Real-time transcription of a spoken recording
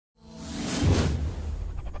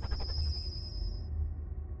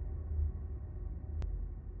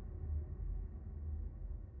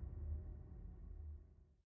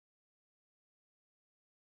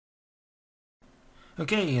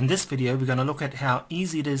Okay, in this video we're going to look at how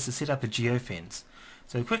easy it is to set up a geofence.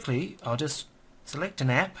 So quickly, I'll just select an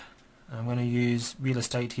app. I'm going to use real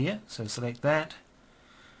estate here, so select that.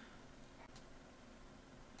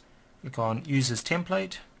 Click on Users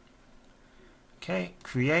Template. Okay,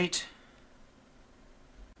 create.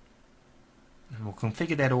 And we'll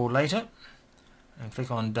configure that all later. And click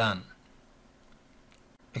on Done.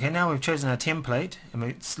 Okay, now we've chosen our template and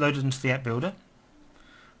it's loaded into the app builder.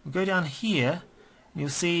 We'll go down here and you'll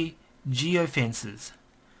see GeoFences.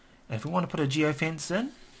 And if we want to put a geofence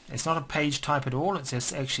in, it's not a page type at all, it's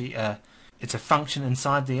just actually it's a function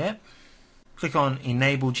inside the app. Click on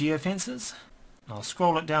Enable GeoFences. I'll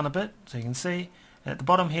scroll it down a bit so you can see. And at the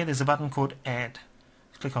bottom here there's a button called Add.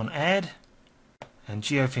 Click on Add and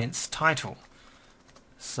Geofence Title.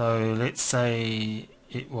 So let's say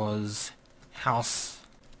it was house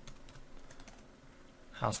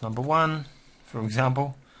number 1, for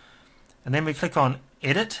example. And then we click on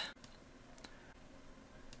Edit.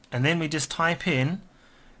 And then we just type in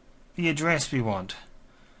the address we want.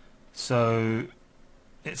 So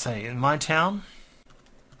let's say in my town,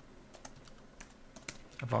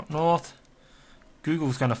 about north,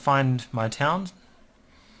 Google's going to find my town,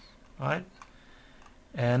 right?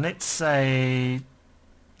 And let's say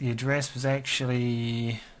the address was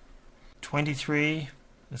actually 23,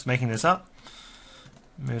 just making this up,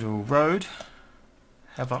 Middle Road,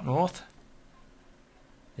 Havelock North.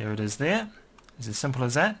 There it is there. It's as simple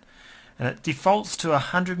as that. And it defaults to a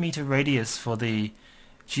 100-meter radius for the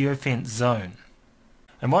geofence zone.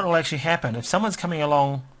 And what will actually happen if someone's coming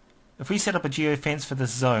along, if we set up a geofence for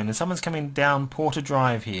this zone and someone's coming down Porter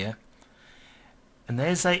Drive here, and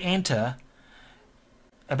as they enter,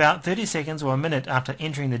 about 30 seconds or a minute after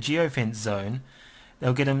entering the geofence zone,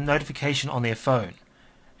 they'll get a notification on their phone,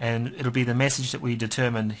 and it'll be the message that we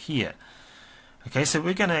determined here. Okay, so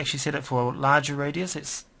we're going to actually set it for a larger radius.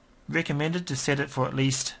 It's recommended to set it for at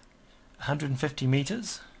least 150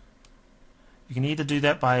 meters. You can either do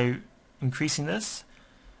that by increasing this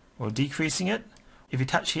or decreasing it. If you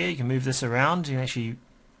touch here, you can move this around. You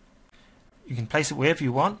can place it wherever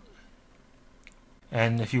you want.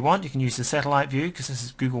 And if you want, you can use the satellite view because this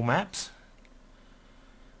is Google Maps.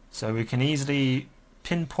 So we can easily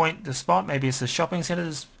pinpoint the spot. Maybe it's the shopping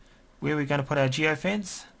centres where we're going to put our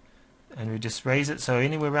geofence, and we just raise it so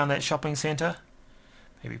anywhere around that shopping centre.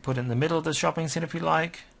 Maybe put it in the middle of the shopping centre if you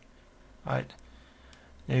like. Right,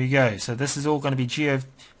 there you go. So this is all going to be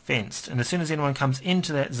geofenced, and as soon as anyone comes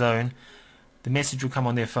into that zone, the message will come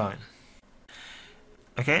on their phone.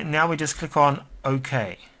 Okay, now we just click on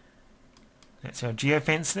OK. That's our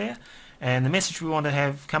geofence there, and the message we want to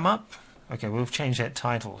have come up. Okay, we'll change that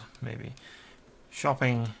title, maybe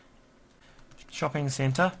shopping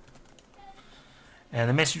centre, and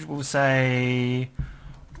the message will say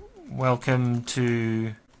welcome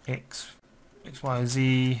to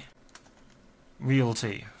XYZ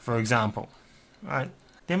Realty, for example. Right,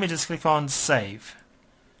 then we just click on save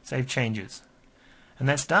changes, and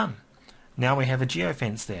that's done. Now we have a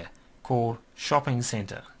geofence there called shopping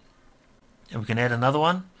centre, and we can add another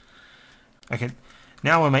one. Okay,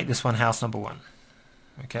 now we'll make this one house number 1.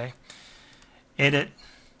 Okay, edit,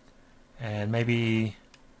 and maybe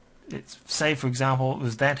let's say for example it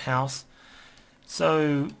was that house,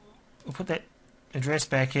 so we'll put that address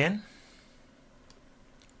back in.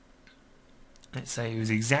 Let's say it was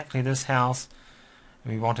exactly this house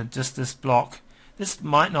and we wanted just this block. This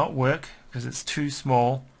might not work because it's too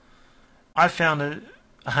small. I found that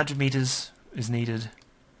 100 meters is needed,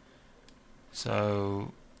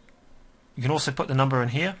 so you can also put the number in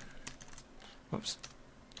here. Whoops.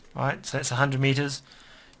 Right, so that's 100 meters.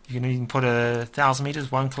 You can even put 1,000 meters,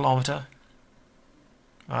 1 kilometer.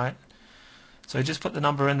 Right, so just put the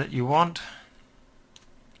number in that you want,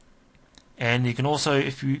 and you can also,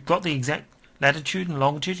 if you've got the exact latitude and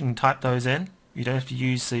longitude, you can type those in. You don't have to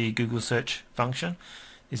use the Google search function.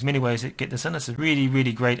 There's many ways to get this in. It's a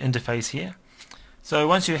really great interface here. So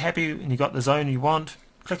once you're happy and you've got the zone you want,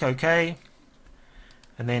 click OK,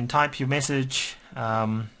 and then type your message,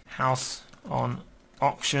 house on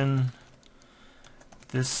auction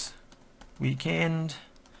this weekend,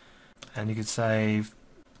 and you could say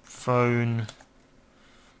phone,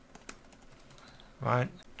 right,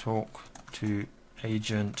 talk to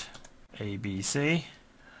agent ABC.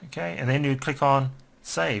 Okay, and then you click on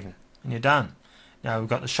save and you're done. Now we've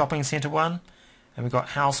got the shopping centre one and we've got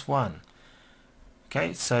house 1.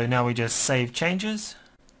 Okay, so now we just save changes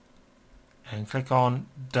and click on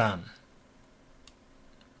done.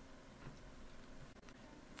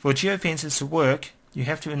 For geofences to work, you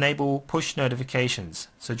have to enable push notifications.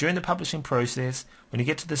 So during the publishing process, when you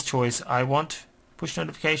get to this choice, I want push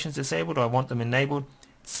notifications disabled or I want them enabled,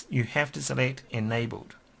 you have to select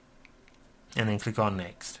enabled and then click on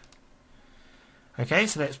next. Okay,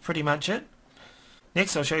 so that's pretty much it.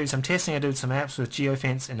 Next I'll show you some testing I did with some apps with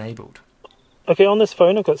geofence enabled. Okay, on this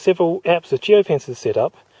phone I've got several apps with geofences set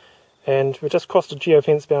up, and we just crossed a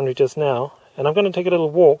geofence boundary just now, and I'm going to take a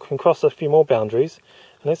little walk and cross a few more boundaries,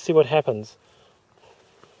 and let's see what happens.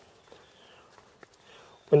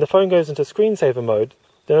 When the phone goes into screensaver mode,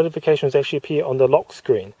 the notifications actually appear on the lock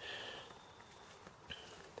screen.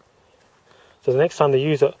 So the next time the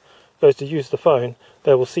user goes to use the phone,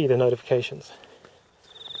 they will see the notifications.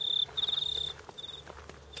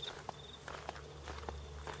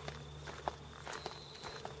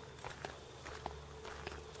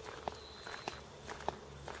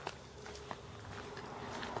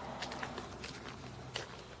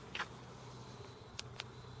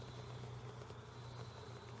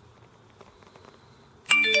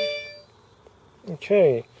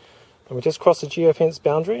 Okay, and we just crossed the geofence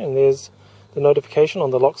boundary, and there's the notification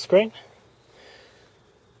on the lock screen.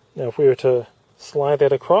 Now if we were to slide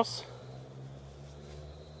that across,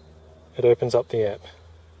 it opens up the app.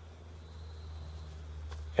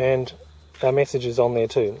 And our message is on there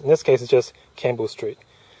too. In this case it's just Campbell Street.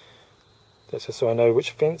 That's just so I know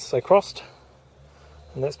which fence I crossed.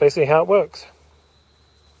 And that's basically how it works.